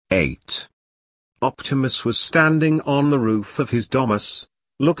8. Optimus was standing on the roof of his domus,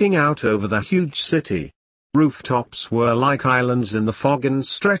 looking out over the huge city. Rooftops were like islands in the fog and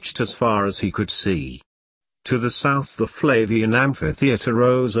stretched as far as he could see. To the south the Flavian amphitheater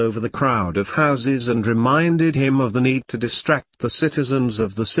rose over the crowd of houses and reminded him of the need to distract the citizens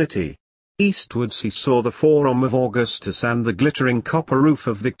of the city. Eastwards he saw the Forum of Augustus and the glittering copper roof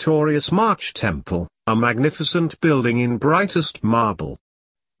of Victorious March Temple, a magnificent building in brightest marble.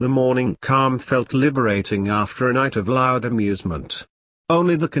 The morning calm felt liberating after a night of loud amusement.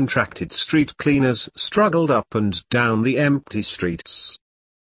 Only the contracted street cleaners struggled up and down the empty streets.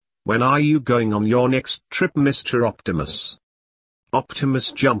 "When are you going on your next trip, Mr. Optimus?"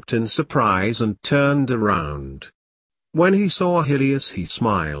 Optimus jumped in surprise and turned around. When he saw Helios he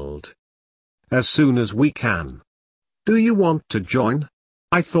smiled. "As soon as we can. Do you want to join?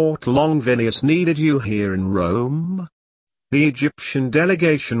 I thought Longinus needed you here in Rome. The Egyptian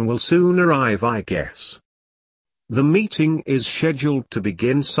delegation will soon arrive, I guess. The meeting is scheduled to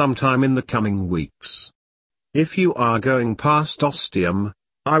begin sometime in the coming weeks. If you are going past Ostium,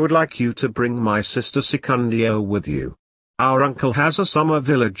 I would like you to bring my sister Secundia with you. Our uncle has a summer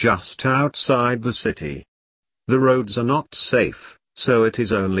villa just outside the city. The roads are not safe, so it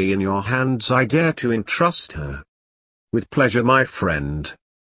is only in your hands I dare to entrust her." "With pleasure, my friend."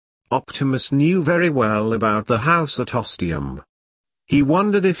 Optimus knew very well about the house at Ostium. He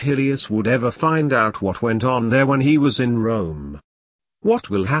wondered if Helios would ever find out what went on there when he was in Rome. What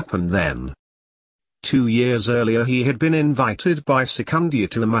will happen then? 2 years earlier he had been invited by Secundia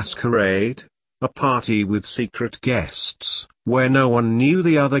to a masquerade, a party with secret guests, where no one knew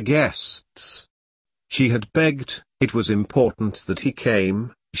the other guests. She had begged, it was important that he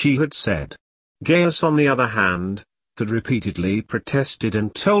came, she had said. Gaius on the other hand, had repeatedly protested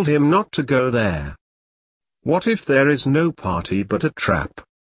and told him not to go there. What if there is no party but a trap?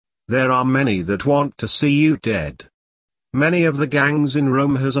 There are many that want to see you dead. Many of the gangs in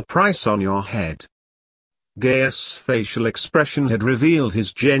Rome has a price on your head. Gaius' facial expression had revealed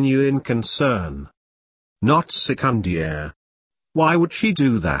his genuine concern. Not Secundia. Why would she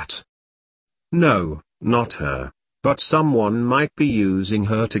do that? No, not her, but someone might be using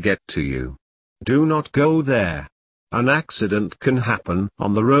her to get to you. Do not go there. An accident can happen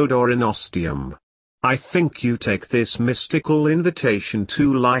on the road or in Ostium. I think you take this mystical invitation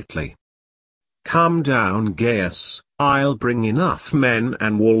too lightly. Calm down, Gaius, I'll bring enough men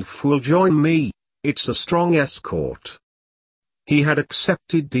and Wolf will join me. It's a strong escort. He had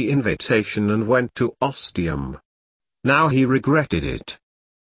accepted the invitation and went to Ostium. Now he regretted it.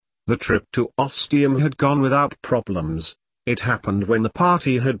 The trip to Ostium had gone without problems. It happened when the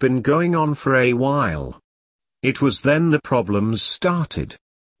party had been going on for a while. It was then the problems started.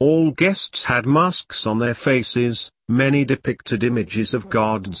 All guests had masks on their faces, many depicted images of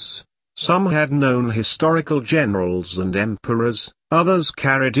gods. Some had known historical generals and emperors, others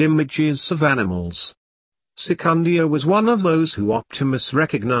carried images of animals. Secundia was one of those who Optimus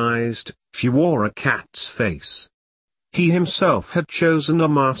recognized. She wore a cat's face. He himself had chosen a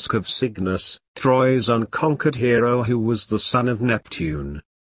mask of Cygnus, Troy's unconquered hero who was the son of Neptune.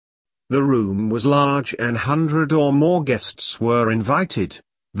 The room was large and 100 or more guests were invited.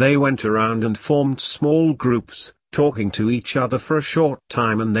 They went around and formed small groups, talking to each other for a short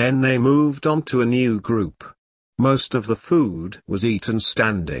time and then they moved on to a new group. Most of the food was eaten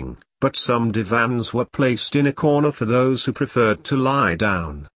standing, but some divans were placed in a corner for those who preferred to lie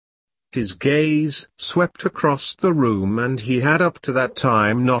down. His gaze swept across the room and he had up to that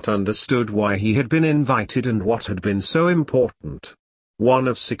time not understood why he had been invited and what had been so important. One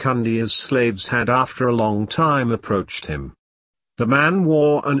of Secundia's slaves had after a long time approached him. The man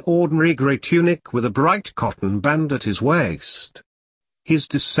wore an ordinary grey tunic with a bright cotton band at his waist. His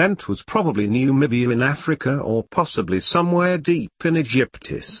descent was probably Numibia in Africa or possibly somewhere deep in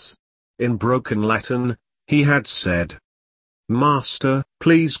Egyptus. In broken Latin, he had said, "Master,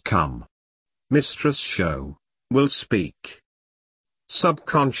 please come. Mistress Show, will speak."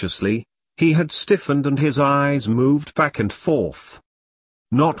 Subconsciously, he had stiffened and his eyes moved back and forth.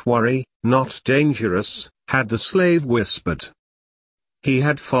 "Not worry, not dangerous," had the slave whispered. He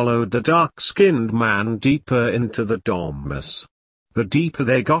had followed the dark-skinned man deeper into the domus. The deeper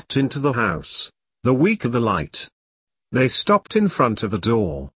they got into the house, the weaker the light. They stopped in front of a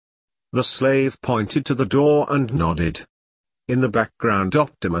door. The slave pointed to the door and nodded. In the background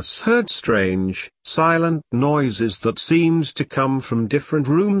Optimus heard strange, silent noises that seemed to come from different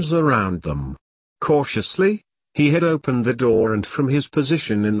rooms around them. Cautiously, he had opened the door and from his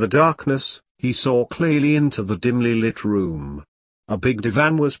position in the darkness, he saw clearly into the dimly lit room. A big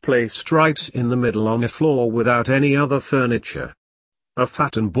divan was placed right in the middle on a floor without any other furniture. A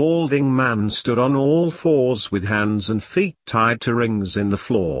fat and balding man stood on all fours with hands and feet tied to rings in the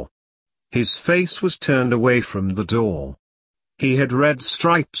floor. His face was turned away from the door. He had red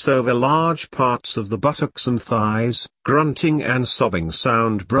stripes over large parts of the buttocks and thighs. Grunting and sobbing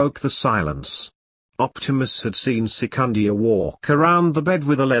sound broke the silence. Optimus had seen Sekundia walk around the bed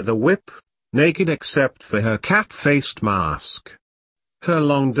with a leather whip, naked except for her cat-faced mask. Her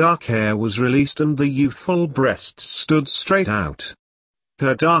long dark hair was released and the youthful breasts stood straight out.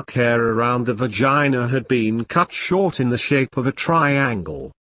 Her dark hair around the vagina had been cut short in the shape of a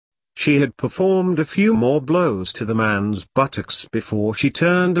triangle. She had performed a few more blows to the man's buttocks before she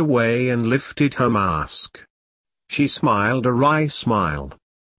turned away and lifted her mask. She smiled a wry smile.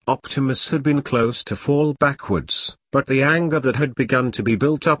 Optimus had been close to fall backwards, but the anger that had begun to be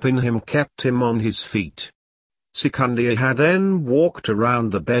built up in him kept him on his feet. Sekundia had then walked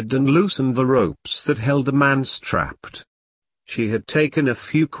around the bed and loosened the ropes that held the man strapped. She had taken a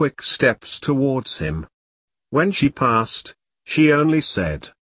few quick steps towards him. When she passed, she only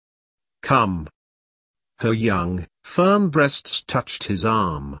said, "Come." Her young, firm breasts touched his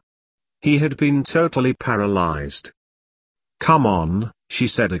arm. He had been totally paralyzed. "Come on," she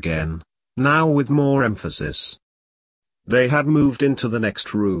said again, now with more emphasis. They had moved into the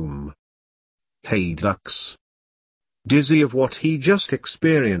next room. Hey Ducks. Dizzy of what he just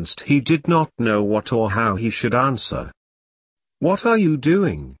experienced, he did not know what or how he should answer. "What are you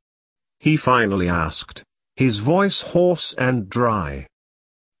doing?" he finally asked, his voice hoarse and dry.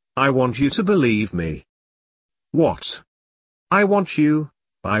 "I want you to believe me." "What?" "I want you,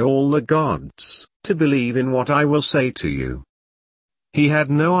 by all the gods, to believe in what I will say to you." He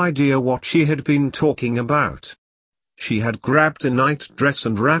had no idea what she had been talking about. She had grabbed a nightdress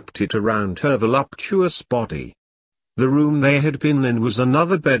and wrapped it around her voluptuous body. The room they had been in was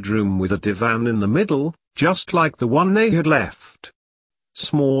another bedroom with a divan in the middle, just like the one they had left.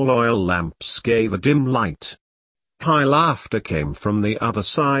 Small oil lamps gave a dim light. High laughter came from the other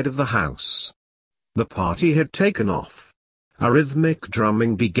side of the house. The party had taken off. A rhythmic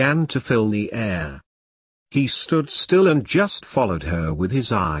drumming began to fill the air. He stood still and just followed her with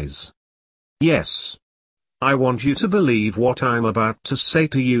his eyes. "Yes. I want you to believe what I'm about to say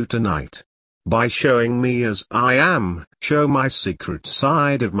to you tonight. By showing me as I am, show my secret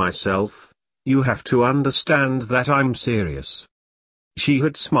side of myself. You have to understand that I'm serious." She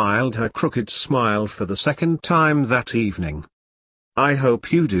had smiled her crooked smile for the second time that evening. "I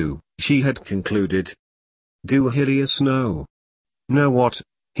hope you do," she had concluded. "Do Helios know?" "Know what?"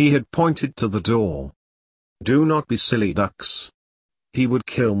 He had pointed to the door. "Do not be silly ducks. He would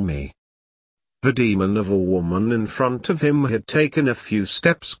kill me." The demon of a woman in front of him had taken a few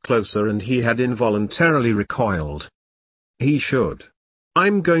steps closer and he had involuntarily recoiled. He should.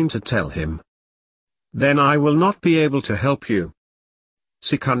 "I'm going to tell him. Then I will not be able to help you."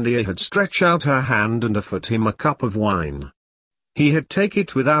 Sekundia had stretched out her hand and offered him a cup of wine. He had taken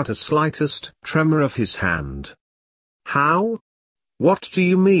it without a slightest tremor of his hand. "How? What do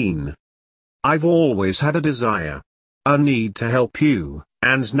you mean?" "I've always had a desire. A need to help you,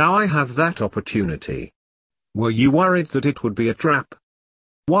 and now I have that opportunity." "Were you worried that it would be a trap?"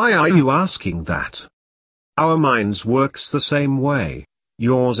 "Why are you asking that? Our minds works the same way,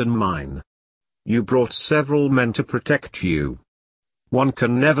 yours and mine. You brought several men to protect you. One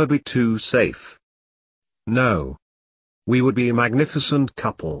can never be too safe." "No. We would be a magnificent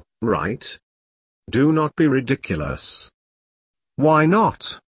couple, right? Do not be ridiculous." "Why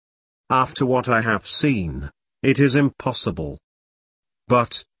not? After what I have seen, it is impossible."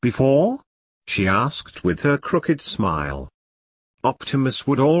 "But, before?" she asked with her crooked smile. Optimus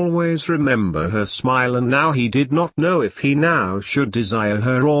would always remember her smile, and now he did not know if he now should desire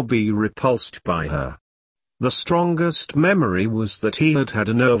her or be repulsed by her. The strongest memory was that he had had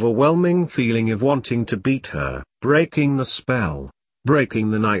an overwhelming feeling of wanting to beat her, breaking the spell,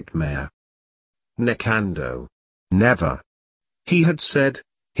 breaking the nightmare. "Nekando. Never," he had said,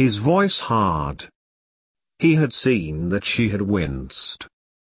 his voice hard. He had seen that she had winced.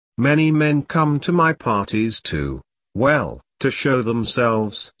 "Many men come to my parties to show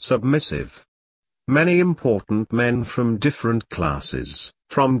themselves submissive. Many important men from different classes,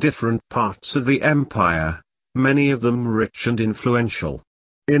 from different parts of the empire, many of them rich and influential.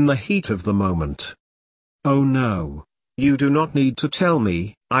 In the heat of the moment. Oh no, you do not need to tell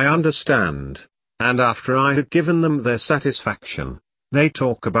me, I understand." And after I had given them their satisfaction, they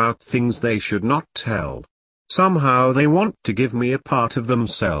talk about things they should not tell. Somehow they want to give me a part of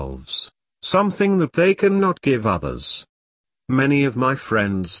themselves, something that they cannot give others. Many of my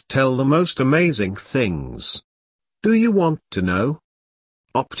friends tell the most amazing things. Do you want to know?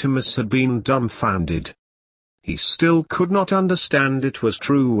 Optimus had been dumbfounded. he still could not understand it was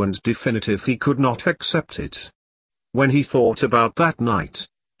true and definitive. He could not accept it. When he thought about that night,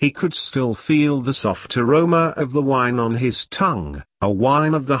 he could still feel the soft aroma of the wine on his tongue, a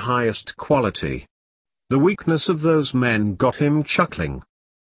wine of the highest quality. The weakness of those men got him chuckling.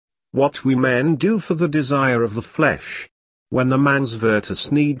 What we men do for the desire of the flesh. When the man's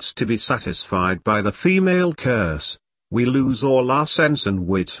virtus needs to be satisfied by the female curse, we lose all our sense and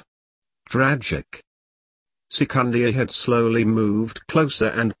wit. Tragic. Sikandia had slowly moved closer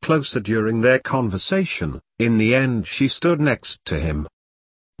and closer during their conversation. In the end she stood next to him.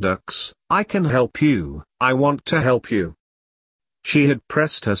 Dux, I can help you, I want to help you. She had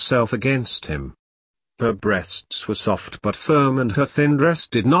pressed herself against him. Her breasts were soft but firm and her thin dress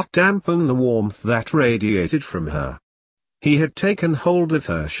did not dampen the warmth that radiated from her. He had taken hold of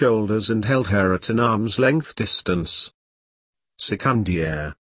her shoulders and held her at an arm's length distance.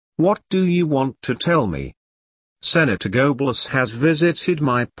 Sikandia. What do you want to tell me? Senator Goebbels has visited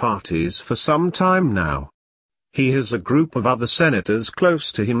my parties for some time now. He has a group of other senators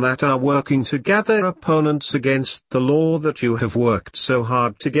close to him that are working to gather opponents against the law that you have worked so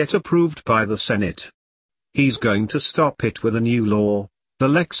hard to get approved by the Senate. He's going to stop it with a new law, the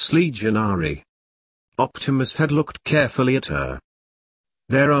Lex Legionari. Optimus had looked carefully at her.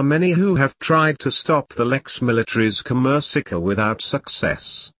 There are many who have tried to stop the Lex Militaris Commercica without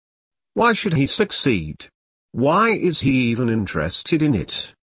success. Why should he succeed? Why is he even interested in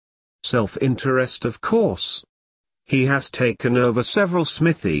it? Self-interest, of course. He has taken over several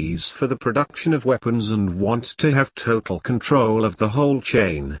smithies for the production of weapons and wants to have total control of the whole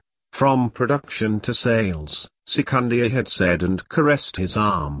chain, from production to sales, Sikandia had said and caressed his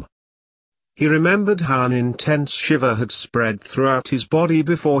arm. He remembered how an intense shiver had spread throughout his body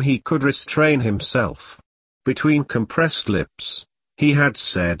before he could restrain himself. Between compressed lips, he had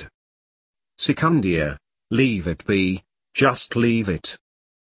said, Sikandia, leave it be, just leave it.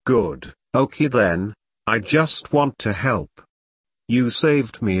 Good, okay then, I just want to help. You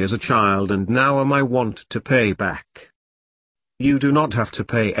saved me as a child and now I want to pay back. You do not have to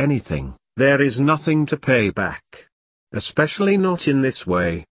pay anything, there is nothing to pay back. Especially not in this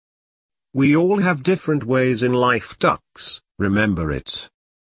way. We all have different ways in life, Dux, remember it.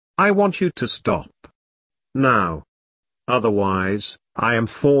 I want you to stop. Now. Otherwise, I am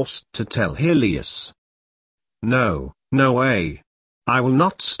forced to tell Helios. No, no way. I will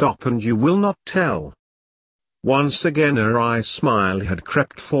not stop and you will not tell. Once again a wry smile had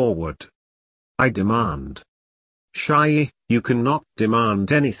crept forward. I demand. Shy, you cannot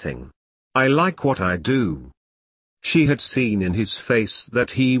demand anything. I like what I do. She had seen in his face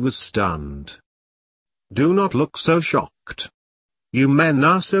that he was stunned. Do not look so shocked. You men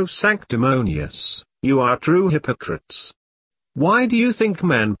are so sanctimonious, you are true hypocrites. Why do you think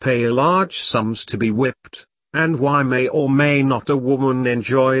men pay large sums to be whipped, and why may or may not a woman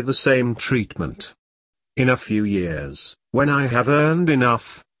enjoy the same treatment? In a few years, when I have earned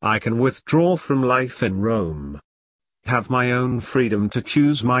enough, I can withdraw from life in Rome. Have my own freedom to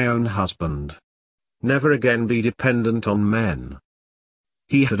choose my own husband. Never again be dependent on men.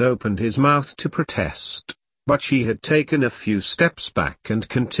 He had opened his mouth to protest, but she had taken a few steps back and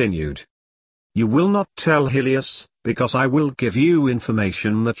continued. You will not tell Helios, because I will give you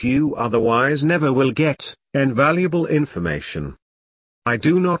information that you otherwise never will get, invaluable information. I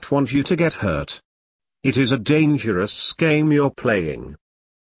do not want you to get hurt. It is a dangerous game you're playing.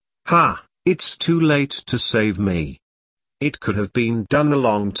 Ha, it's too late to save me. It could have been done a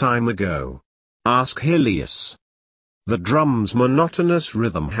long time ago. Ask Helios. The drum's monotonous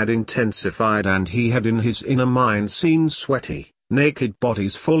rhythm had intensified and he had in his inner mind seen sweaty, naked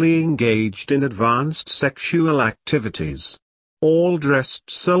bodies fully engaged in advanced sexual activities. All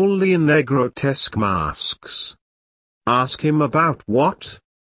dressed solely in their grotesque masks. Ask him about what?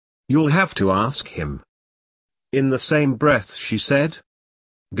 You'll have to ask him. In the same breath she said.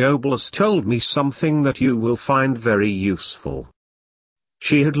 Goebbels told me something that you will find very useful.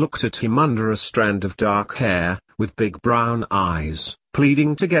 She had looked at him under a strand of dark hair, with big brown eyes,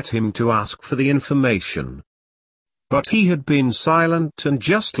 pleading to get him to ask for the information. But he had been silent and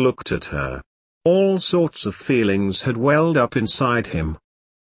just looked at her. All sorts of feelings had welled up inside him.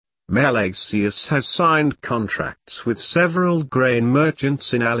 Melasius has signed contracts with several grain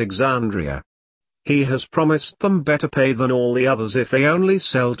merchants in Alexandria. He has promised them better pay than all the others if they only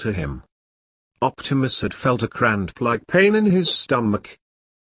sell to him. Optimus had felt a cramp-like pain in his stomach.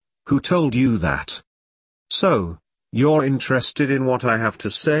 Who told you that? So, you're interested in what I have to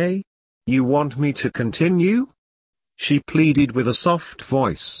say? You want me to continue? She pleaded with a soft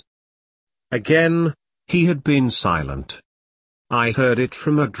voice. Again, he had been silent. I heard it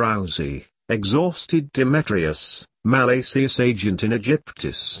from a drowsy, exhausted Demetrius, Malasius agent in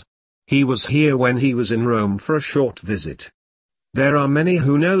Egyptus. He was here when he was in Rome for a short visit. There are many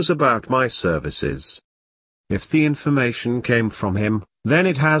who knows about my services. If the information came from him, then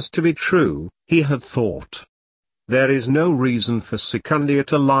it has to be true, he had thought. There is no reason for Secundia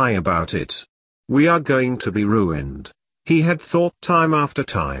to lie about it. We are going to be ruined, he had thought time after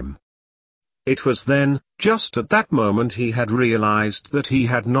time. It was then, just at that moment, he had realized that he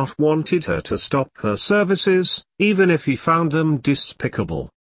had not wanted her to stop her services, even if he found them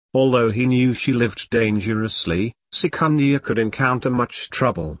despicable. Although he knew she lived dangerously, Secundia could encounter much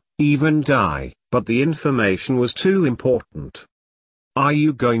trouble, even die, but the information was too important. Are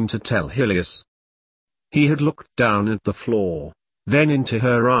you going to tell Helios? He had looked down at the floor, then into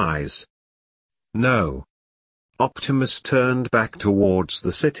her eyes. No. Optimus turned back towards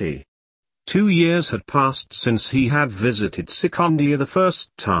the city. 2 years had passed since he had visited Secundia the first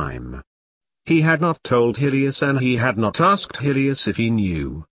time. He had not told Helios, and he had not asked Helios if he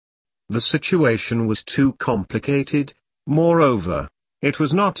knew. The situation was too complicated. Moreover, it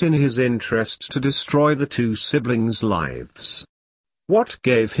was not in his interest to destroy the two siblings' lives. What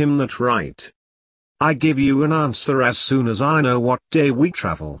gave him that right? I give you an answer as soon as I know what day we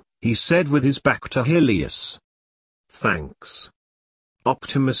travel, he said with his back to Helios. Thanks.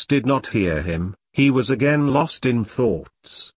 Optimus did not hear him, he was again lost in thoughts.